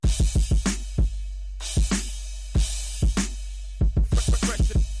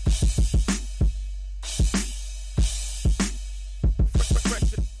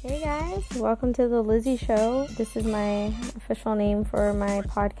Welcome to the Lizzie Show. This is my official name for my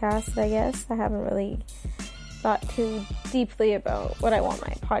podcast, I guess. I haven't really thought too deeply about what I want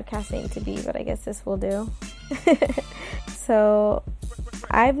my podcast name to be, but I guess this will do. So,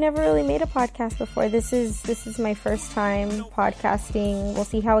 I've never really made a podcast before. This is my first time podcasting. We'll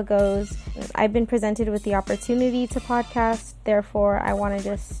see how it goes. I've been presented with the opportunity to podcast, therefore I want to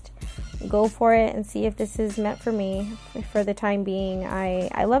just go for it and see if this is meant for me for the time being.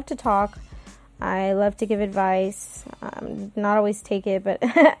 I love to talk. I love to give advice. Not always take it, but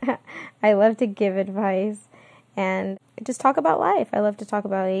I love to give advice and just talk about life. I love to talk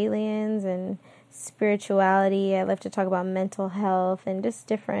about aliens and spirituality. I love to talk about mental health and just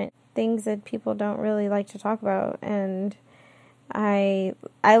different things that people don't really like to talk about. And I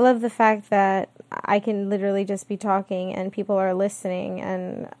love the fact that I can literally just be talking and people are listening,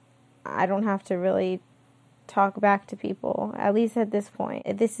 and I don't have to really talk back to people, at least at this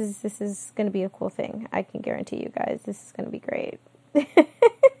point. This is going to be a cool thing. I can guarantee you guys this is going to be great.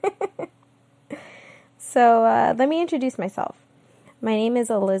 So let me introduce myself. My name is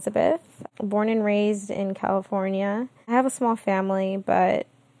Elizabeth, born and raised in California. I have a small family, but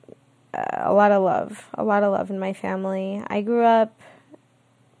a lot of love in my family. I grew up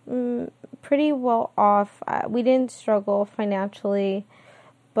pretty well off. We didn't struggle financially,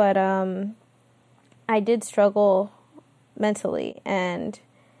 but I did struggle mentally, and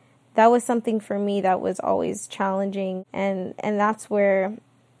that was something for me that was always challenging, and that's where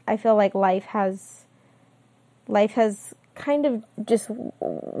I feel like life has kind of just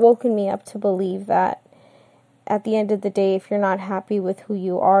woken me up to believe that at the end of the day, if you're not happy with who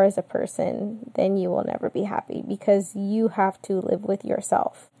you are as a person, then you will never be happy, because you have to live with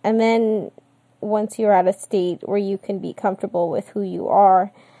yourself. And then once you're at a state where you can be comfortable with who you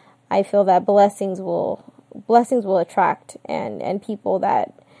are, I feel that blessings will attract, and people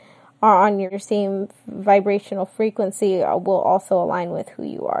that are on your same vibrational frequency will also align with who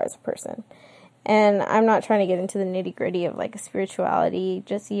you are as a person. And I'm not trying to get into the nitty gritty of like spirituality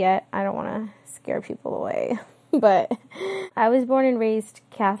just yet. I don't want to scare people away. But I was born and raised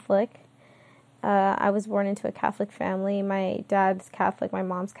Catholic. I was born into a Catholic family. My dad's Catholic, my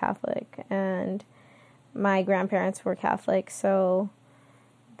mom's Catholic, and my grandparents were Catholic. So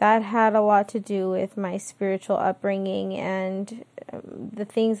that had a lot to do with my spiritual upbringing and the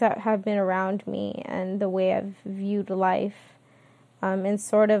things that have been around me and the way I've viewed life. In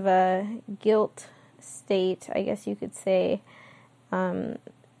sort of a guilt state, I guess you could say.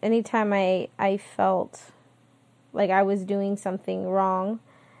 Anytime I felt like I was doing something wrong,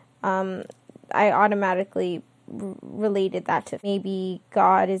 I automatically related that to maybe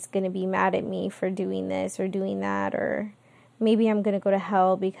God is going to be mad at me for doing this or doing that, or maybe I'm going to go to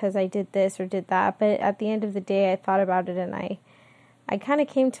hell because I did this or did that. But at the end of the day, I thought about it, and I kind of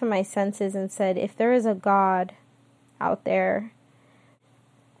came to my senses and said, if there is a God out there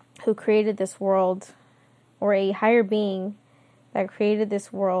who created this world, or a higher being that created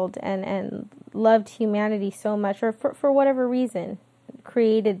this world and loved humanity so much, or for whatever reason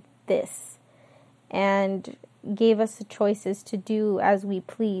created this and gave us the choices to do as we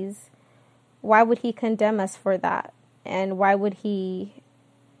please, why would he condemn us for that? And why would he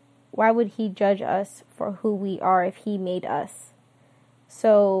judge us for who we are if he made us?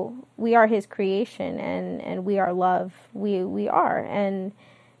 So we are his creation, and we are love. We are. And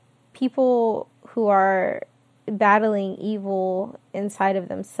people who are battling evil inside of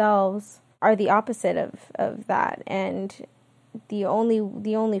themselves are the opposite of that. And the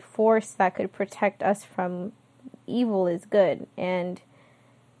only force that could protect us from evil is good. And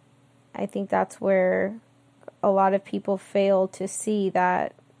I think that's where a lot of people fail to see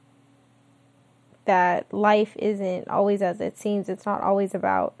that life isn't always as it seems. It's not always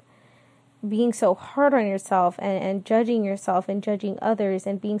about being so hard on yourself and judging yourself and judging others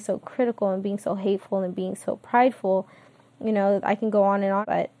and being so critical and being so hateful and being so prideful. You know, I can go on and on,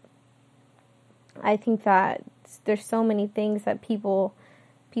 but I think that there's so many things that people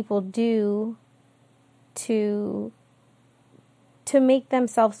do to make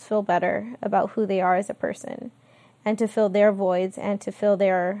themselves feel better about who they are as a person, and to fill their voids and to fill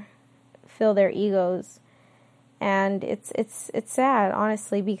their egos. And it's sad,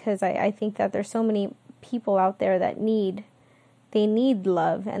 honestly, because I think that there's so many people out there that need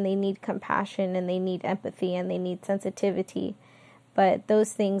love, and they need compassion, and they need empathy, and they need sensitivity. But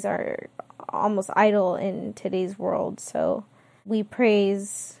those things are almost idle in today's world. So we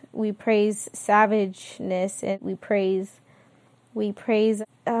praise savageness, and we praise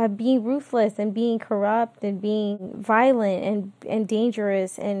being ruthless and being corrupt and being violent and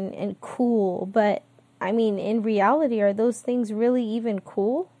dangerous and cool. But I mean, in reality, are those things really even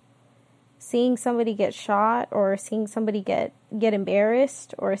cool? seeing somebody get shot, or seeing somebody get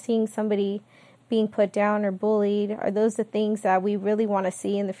embarrassed, or seeing somebody being put down or bullied, are those the things that we really want to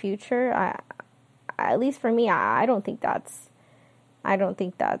see in the future? At least for me, I don't think that's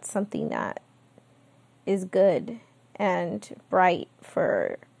something that is good and bright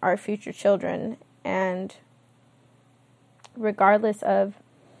for our future children. And regardless of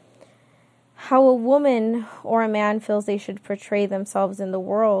how a woman or a man feels they should portray themselves in the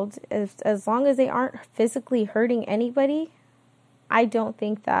world, as long as they aren't physically hurting anybody, I don't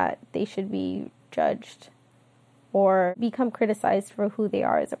think that they should be judged or become criticized for who they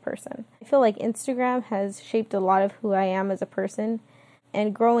are as a person. I feel like Instagram has shaped a lot of who I am as a person.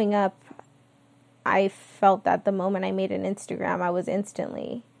 And growing up, I felt that the moment I made an Instagram, I was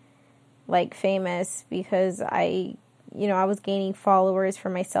instantly like famous, because I was gaining followers for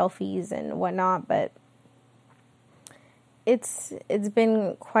my selfies and whatnot. But it's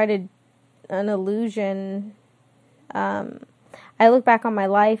been quite an illusion. I look back on my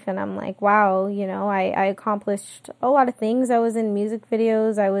life and I'm like, wow, I accomplished a lot of things. I was in music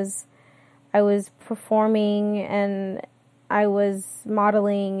videos, I was performing, and I was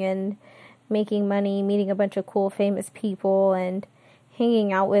modeling and making money, meeting a bunch of cool, famous people, and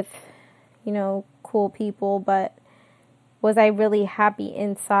hanging out with, cool people. But was I really happy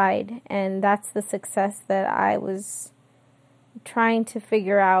inside? And that's the success that I was trying to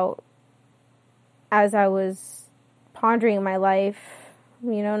figure out as I was pondering my life,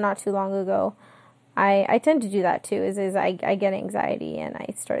 not too long ago. I tend to do that too, is I get anxiety, and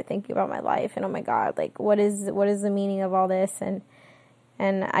I started thinking about my life, and oh my God, like what is the meaning of all this? And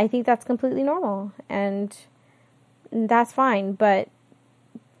I think that's completely normal, and that's fine. But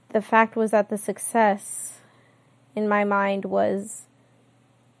the fact was that the success in my mind was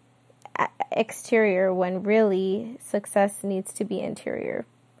exterior, when really success needs to be interior.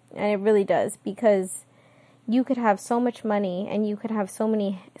 And it really does, because you could have so much money, and you could have so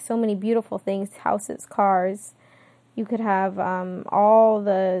many beautiful things, houses, cars. You could have all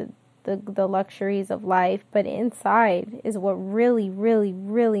the luxuries of life, but inside is what really, really,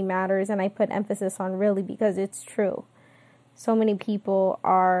 really matters. And I put emphasis on really, because it's true. So many people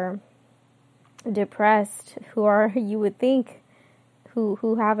are depressed who are, you would think,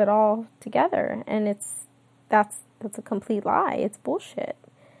 who have it all together, and that's a complete lie. It's bullshit.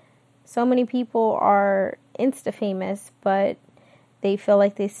 So many people are Insta famous, but they feel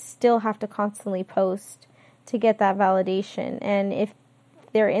like they still have to constantly post to get that validation. And if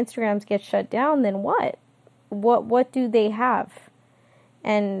their Instagrams get shut down, then what? What do they have?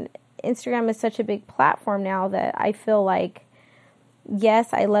 And Instagram is such a big platform now that I feel like, yes,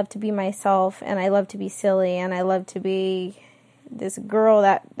 I love to be myself, and I love to be silly, and I love to be this girl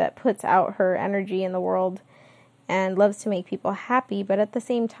that puts out her energy in the world and loves to make people happy. But at the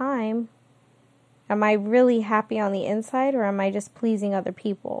same time, am I really happy on the inside, or am I just pleasing other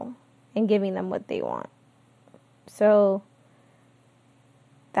people and giving them what they want? So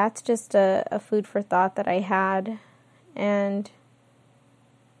that's just a food for thought that I had. And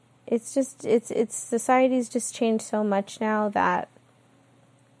it's society's just changed so much now that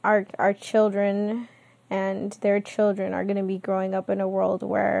our children and their children are going to be growing up in a world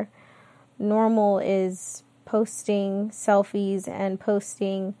where normal is posting selfies and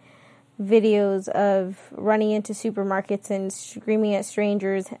posting videos of running into supermarkets and screaming at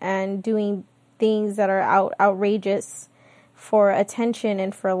strangers and doing things that are outrageous for attention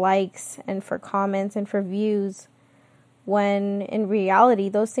and for likes and for comments and for views, when in reality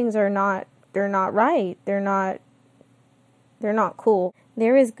those things are not right. They're not cool.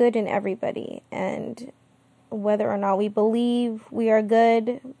 There is good in everybody, and whether or not we believe we are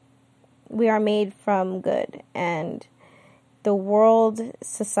good, we are made from good. And the world,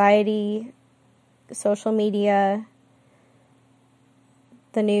 society, social media,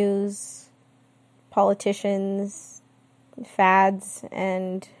 the news, politicians, fads,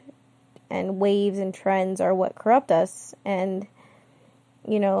 and waves and trends are what corrupt us. And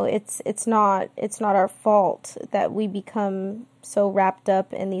it's not our fault that we become so wrapped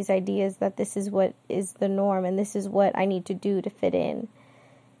up in these ideas that this is what is the norm and this is what I need to do to fit in.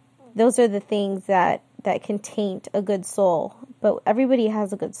 Those are the things that can taint a good soul. But everybody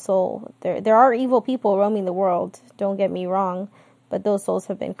has a good soul. There are evil people roaming the world, don't get me wrong, but those souls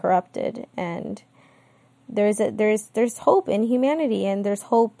have been corrupted, and there's hope in humanity, and there's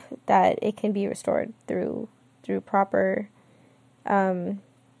hope that it can be restored through proper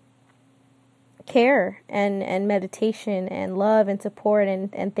care and meditation and love and support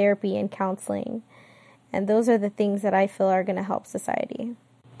and therapy and counseling. And those are the things that I feel are going to help society.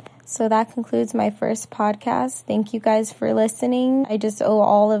 So that concludes my first podcast. Thank you guys for listening. I just owe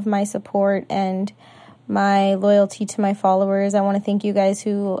all of my support and my loyalty to my followers. I want to thank you guys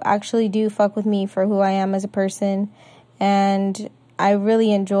who actually do fuck with me for who I am as a person. And I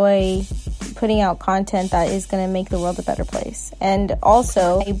really enjoy putting out content that is going to make the world a better place. And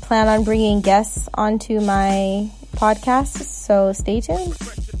also, I plan on bringing guests onto my podcast, so stay tuned.